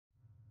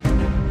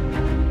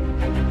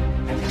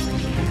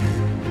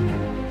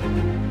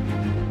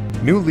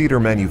New Leader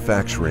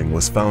Manufacturing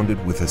was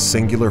founded with a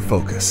singular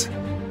focus: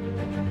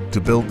 to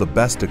build the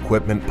best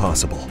equipment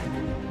possible.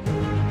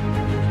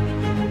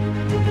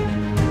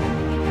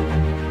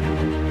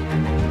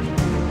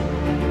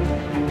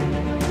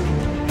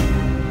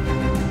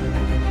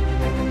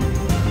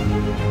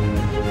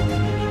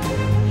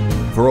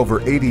 For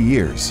over 80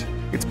 years,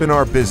 it's been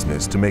our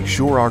business to make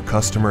sure our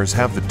customers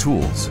have the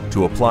tools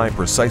to apply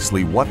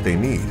precisely what they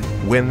need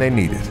when they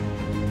need it.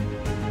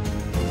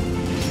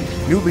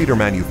 New Leader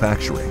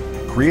Manufacturing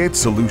creates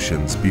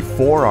solutions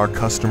before our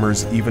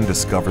customers even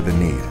discover the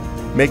need,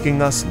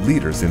 making us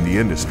leaders in the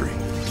industry.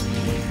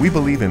 We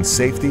believe in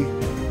safety,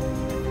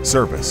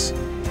 service,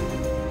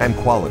 and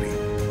quality.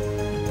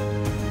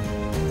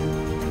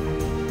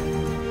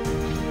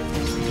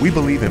 We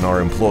believe in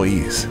our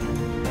employees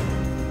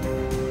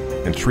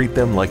and treat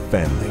them like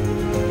family.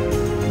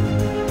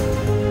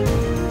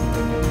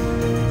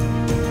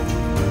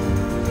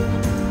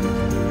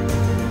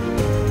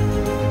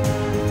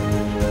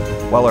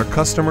 While our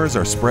customers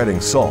are spreading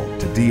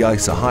salt to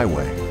de-ice a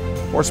highway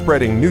or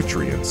spreading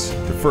nutrients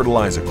to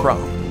fertilize a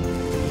crop,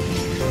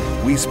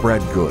 we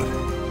spread good,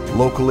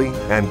 locally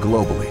and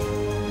globally,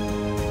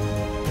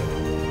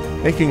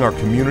 making our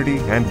community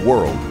and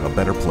world a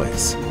better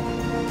place.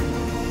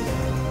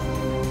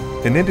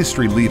 An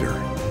industry leader,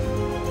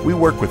 we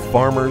work with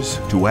farmers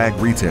to ag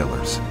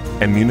retailers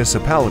and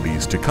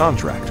municipalities to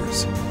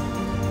contractors,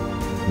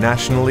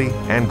 nationally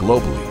and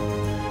globally.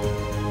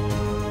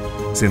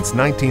 Since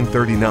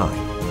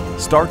 1939,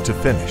 start to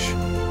finish,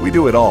 we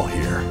do it all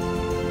here.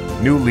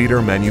 New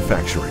Leader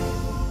Manufacturing.